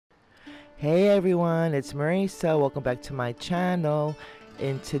Hey everyone, it's Marisa. Welcome back to my channel.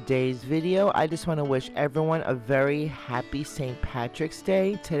 In today's video, I just want to wish everyone a very happy St. Patrick's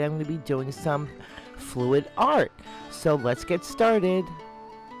Day. Today I'm going to be doing some fluid art. So let's get started.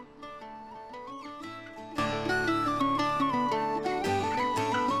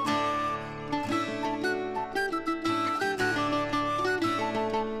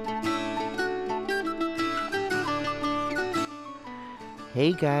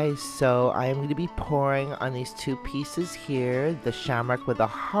 Hey guys, so I am going to be pouring on these two pieces here, the shamrock with the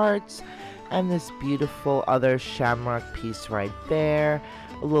hearts and this beautiful other shamrock piece right there.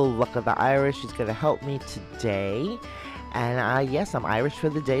 A little Luck of the Irish is going to help me today. And yes, I'm Irish for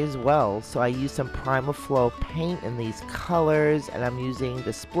the day as well. So I use some Primal Flow paint in these colors, and I'm using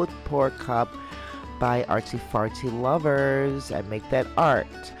the Split Pour Cup by Artsy Fartsy lovers and make that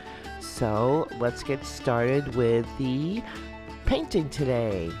art. So let's get started with the painting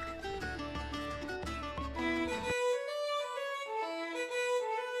today.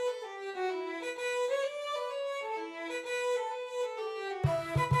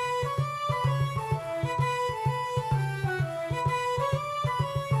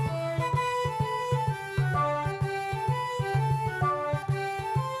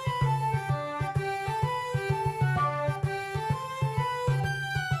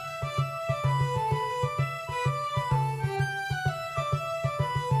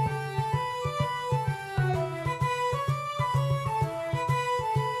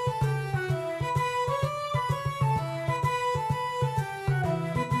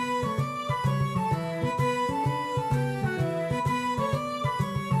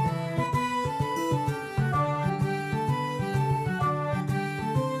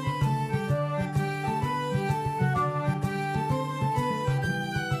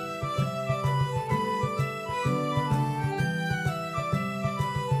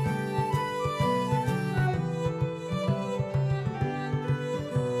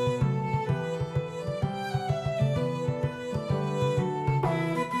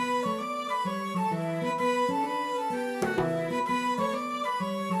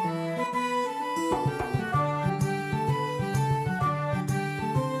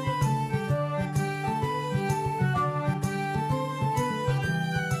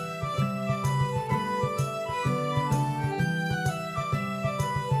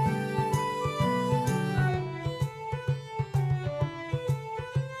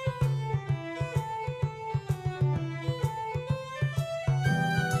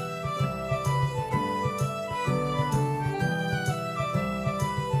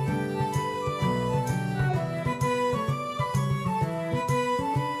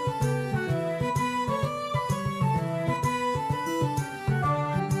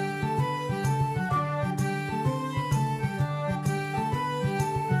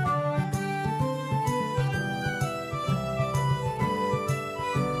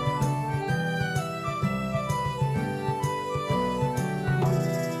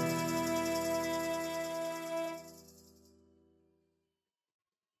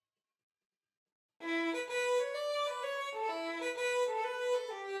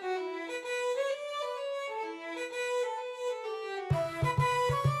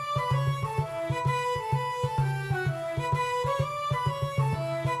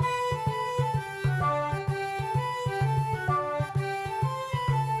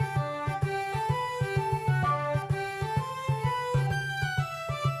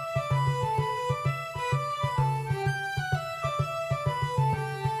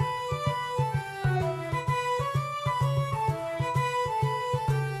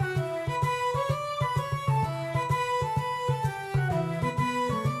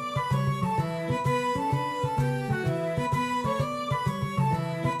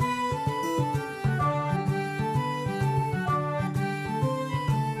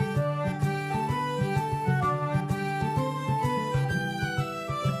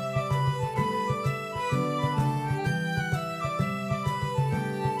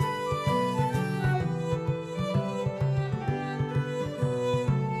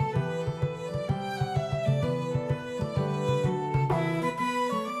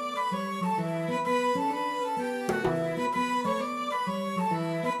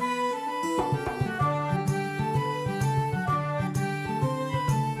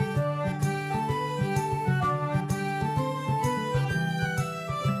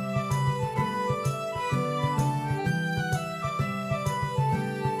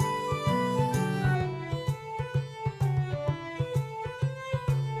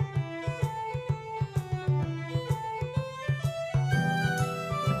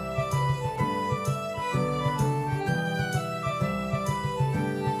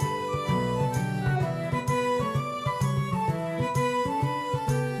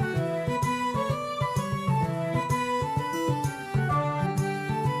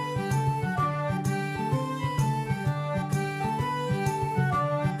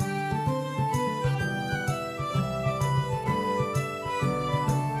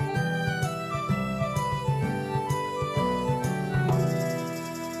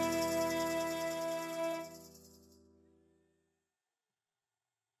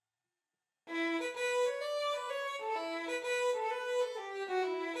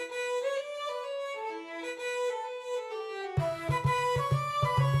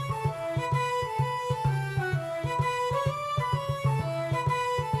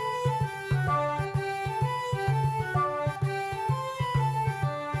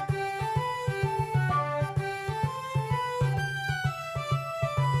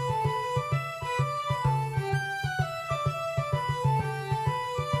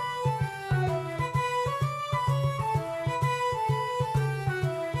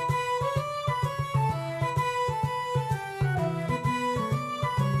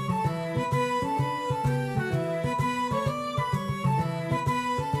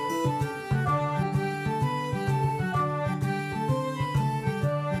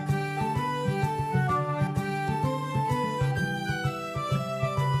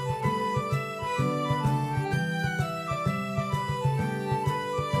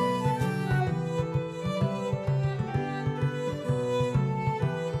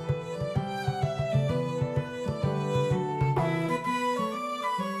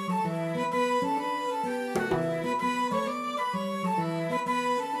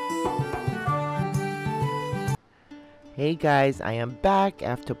 Hey guys, I am back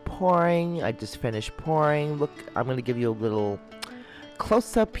after pouring. I just finished pouring. Look, I'm going to give you a little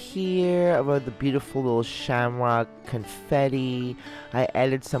close-up here of the beautiful little shamrock confetti. I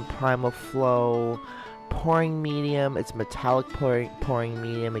added some Primal Flow pouring medium. It's metallic pouring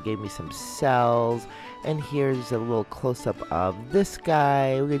medium. It gave me some cells. And here's a little close-up of this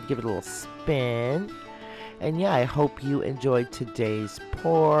guy. We're going to give it a little spin. And yeah, I hope you enjoyed today's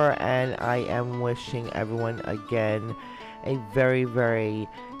pour, and I am wishing everyone again a very, very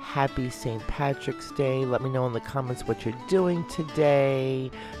happy St. Patrick's Day. Let me know in the comments what you're doing today.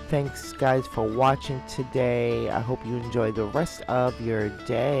 Thanks guys for watching today. I hope you enjoy the rest of your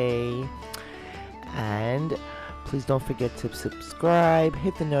day. And please don't forget to subscribe,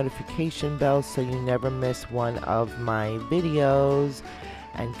 hit the notification bell so you never miss one of my videos.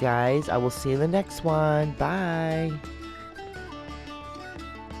 And guys, I will see you in the next one. Bye.